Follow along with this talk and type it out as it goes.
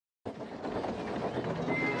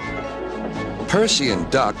Percy and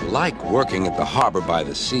Duck like working at the harbor by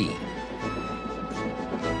the sea.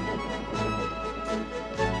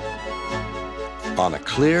 On a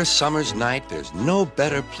clear summer's night, there's no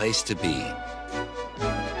better place to be.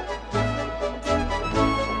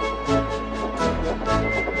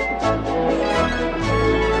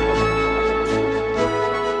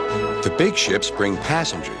 The big ships bring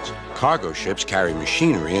passengers. Cargo ships carry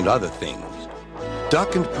machinery and other things.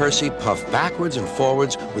 Duck and Percy puff backwards and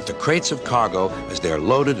forwards with the crates of cargo as they are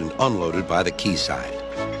loaded and unloaded by the quayside.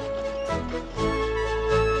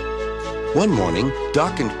 One morning,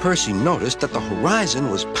 Duck and Percy noticed that the horizon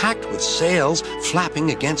was packed with sails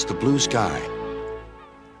flapping against the blue sky.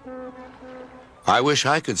 "I wish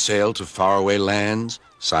I could sail to faraway lands,"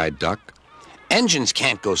 sighed Duck. "Engines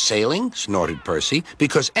can't go sailing," snorted Percy,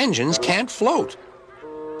 "because engines can't float."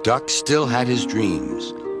 Duck still had his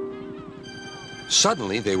dreams.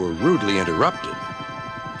 Suddenly, they were rudely interrupted.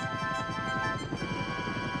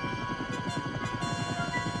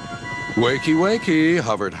 "Wakey, wakey,"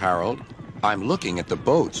 hovered Harold. "I'm looking at the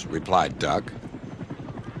boats," replied Duck.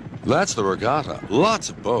 "That's the regatta. Lots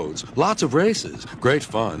of boats, lots of races, great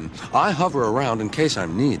fun. I hover around in case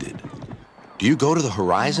I'm needed." "Do you go to the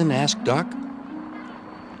horizon?" asked Duck.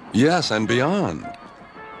 "Yes, and beyond."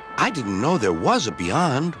 "I didn't know there was a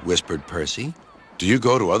beyond," whispered Percy. "Do you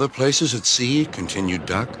go to other places at sea?" continued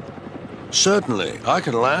Duck. "Certainly. I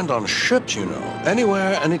can land on ships, you know,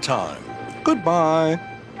 anywhere, anytime. Goodbye."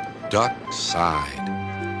 Duck sighed.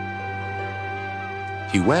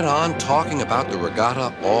 He went on talking about the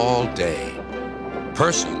regatta all day.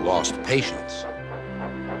 Percy lost patience.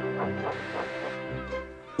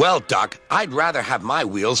 "Well, Duck, I'd rather have my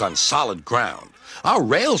wheels on solid ground. Our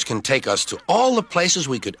rails can take us to all the places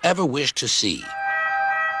we could ever wish to see."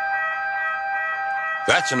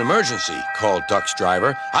 "That's an emergency," called Duck's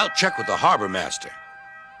driver. "I'll check with the harbor master."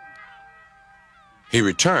 He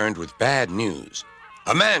returned with bad news.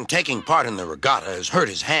 "A man taking part in the regatta has hurt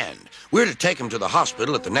his hand. We're to take him to the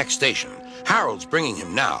hospital at the next station. Harold's bringing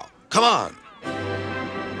him now. Come on."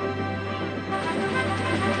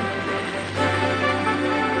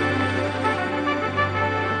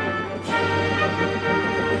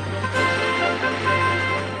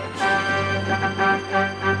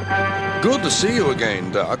 "Good to see you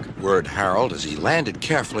again, Duck," whirred Harold as he landed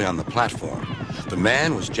carefully on the platform. The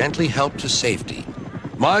man was gently helped to safety.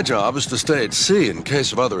 "My job is to stay at sea in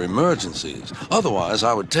case of other emergencies. Otherwise,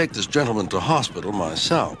 I would take this gentleman to hospital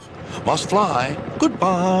myself. Must fly.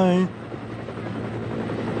 Goodbye."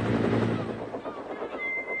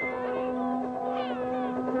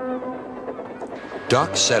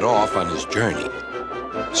 Duck set off on his journey.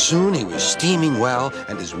 Soon he was steaming well,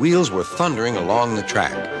 and his wheels were thundering along the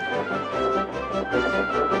track.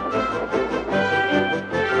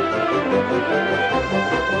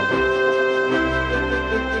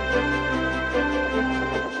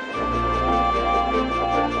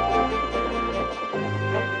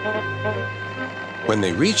 When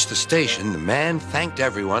they reached the station, the man thanked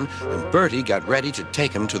everyone, and Bertie got ready to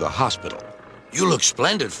take him to the hospital. "You look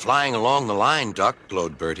splendid flying along the line, Duck,"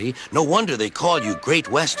 glowed Bertie. "No wonder they call you Great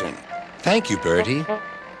Western." "Thank you, Bertie."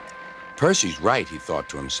 Percy's right, he thought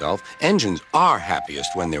to himself. Engines are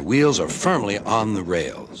happiest when their wheels are firmly on the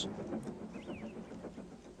rails.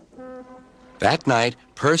 That night,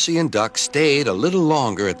 Percy and Duck stayed a little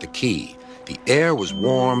longer at the quay. The air was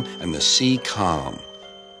warm and the sea calm.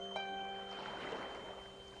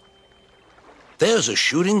 "There's a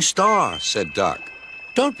shooting star," said Duck.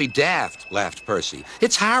 "Don't be daft," laughed Percy.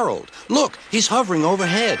 "It's Harold. Look, he's hovering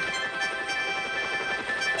overhead."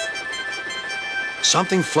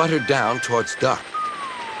 Something fluttered down towards Duck.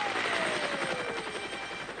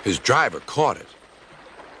 His driver caught it.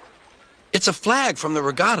 "It's a flag from the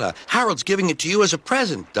regatta. Harold's giving it to you as a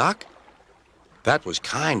present, Duck." "That was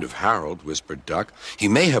kind of Harold," whispered Duck. "He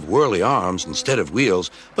may have whirly arms instead of wheels,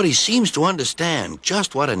 but he seems to understand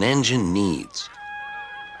just what an engine needs."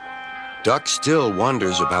 Duck still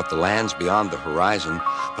wonders about the lands beyond the horizon,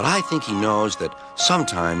 but I think he knows that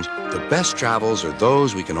sometimes the best travels are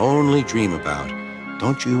those we can only dream about.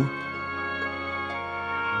 Don't you?